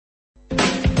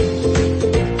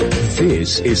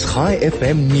This is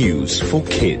ChaiFM News for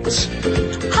Kids.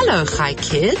 Hello, Chai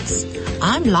Kids.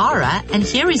 I'm Lara, and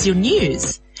here is your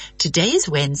news. Today is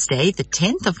Wednesday, the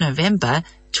 10th of November,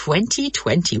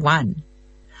 2021.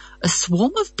 A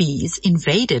swarm of bees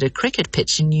invaded a cricket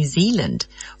pitch in New Zealand,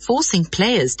 forcing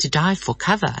players to dive for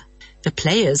cover. The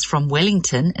players from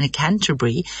Wellington and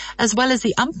Canterbury, as well as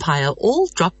the umpire, all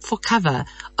dropped for cover,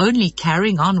 only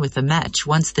carrying on with the match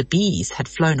once the bees had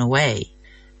flown away.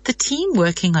 The team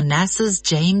working on NASA's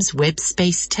James Webb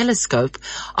Space Telescope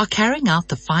are carrying out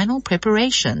the final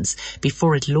preparations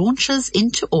before it launches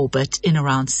into orbit in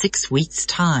around 6 weeks'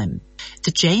 time.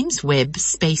 The James Webb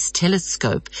Space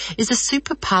Telescope is a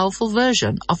super powerful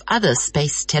version of other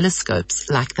space telescopes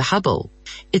like the Hubble.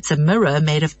 It's a mirror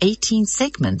made of 18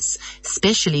 segments,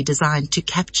 specially designed to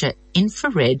capture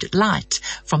infrared light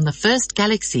from the first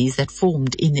galaxies that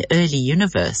formed in the early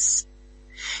universe.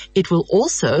 It will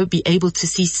also be able to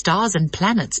see stars and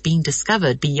planets being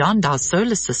discovered beyond our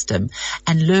solar system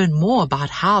and learn more about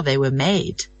how they were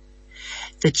made.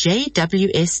 The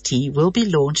JWST will be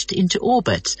launched into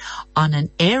orbit on an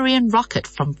Ariane rocket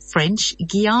from French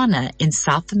Guiana in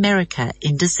South America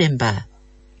in December.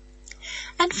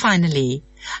 And finally,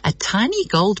 a tiny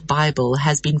gold Bible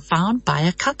has been found by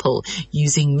a couple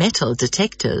using metal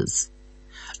detectors.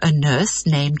 A nurse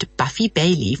named Buffy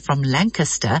Bailey from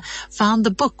Lancaster found the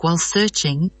book while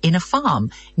searching in a farm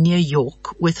near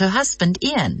York with her husband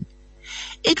Ian.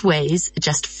 It weighs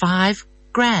just 5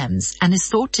 grams and is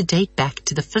thought to date back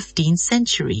to the 15th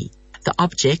century. The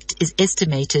object is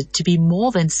estimated to be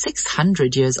more than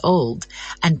 600 years old,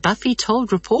 and Buffy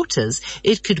told reporters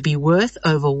it could be worth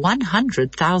over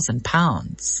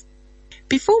 £100,000.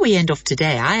 Before we end off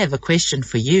today, I have a question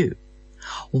for you.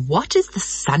 What is the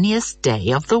sunniest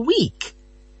day of the week?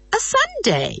 A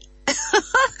Sunday.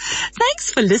 Thanks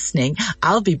for listening.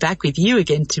 I'll be back with you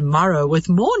again tomorrow with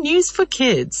more news for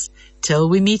kids. Till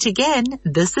we meet again,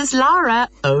 this is Lara,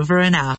 over and out.